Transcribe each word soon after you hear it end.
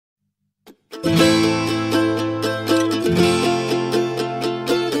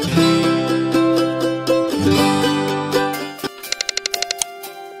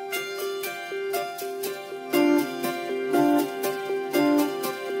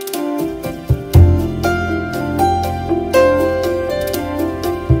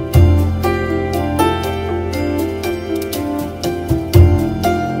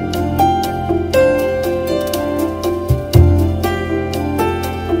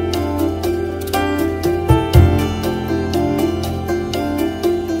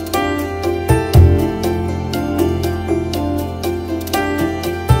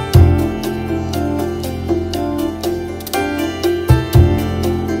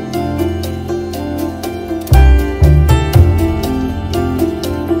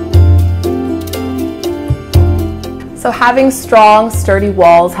So having strong, sturdy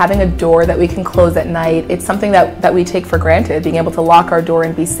walls, having a door that we can close at night, it's something that we take for granted, being able to lock our door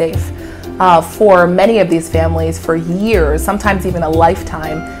and be safe. For many of these families, for years, sometimes even a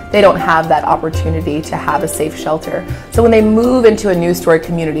lifetime, they don't have that opportunity to have a safe shelter. So when they move into a new story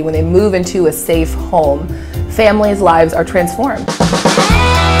community, when they move into a safe home, families' lives are transformed.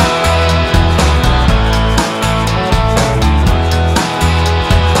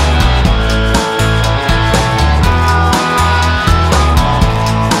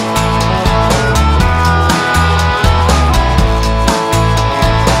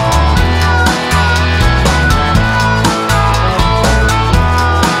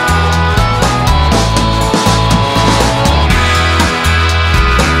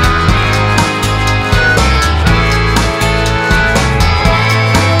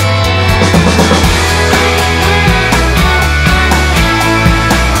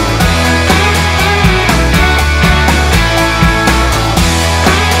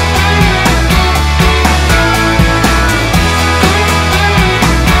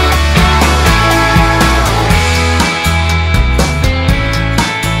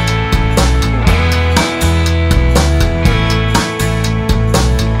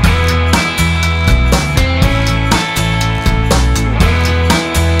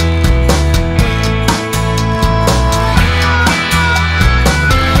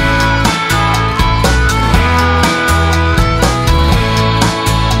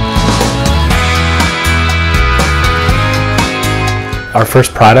 Our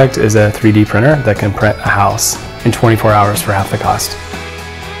first product is a 3D printer that can print a house in 24 hours for half the cost.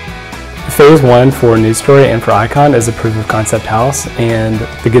 Phase 1 for News Story and for ICON is a proof of concept house, and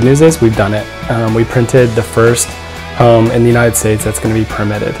the good news is we've done it. We printed the first home in the United States that's going to be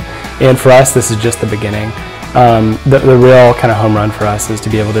permitted. And for us, this is just the beginning. The real kind of home run for us is to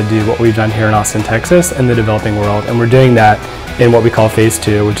be able to do what we've done here in Austin, Texas, in the developing world, and we're doing that in what we call Phase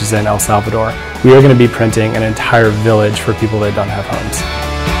 2, which is in El Salvador. We are going to be printing an entire village for people that don't have homes.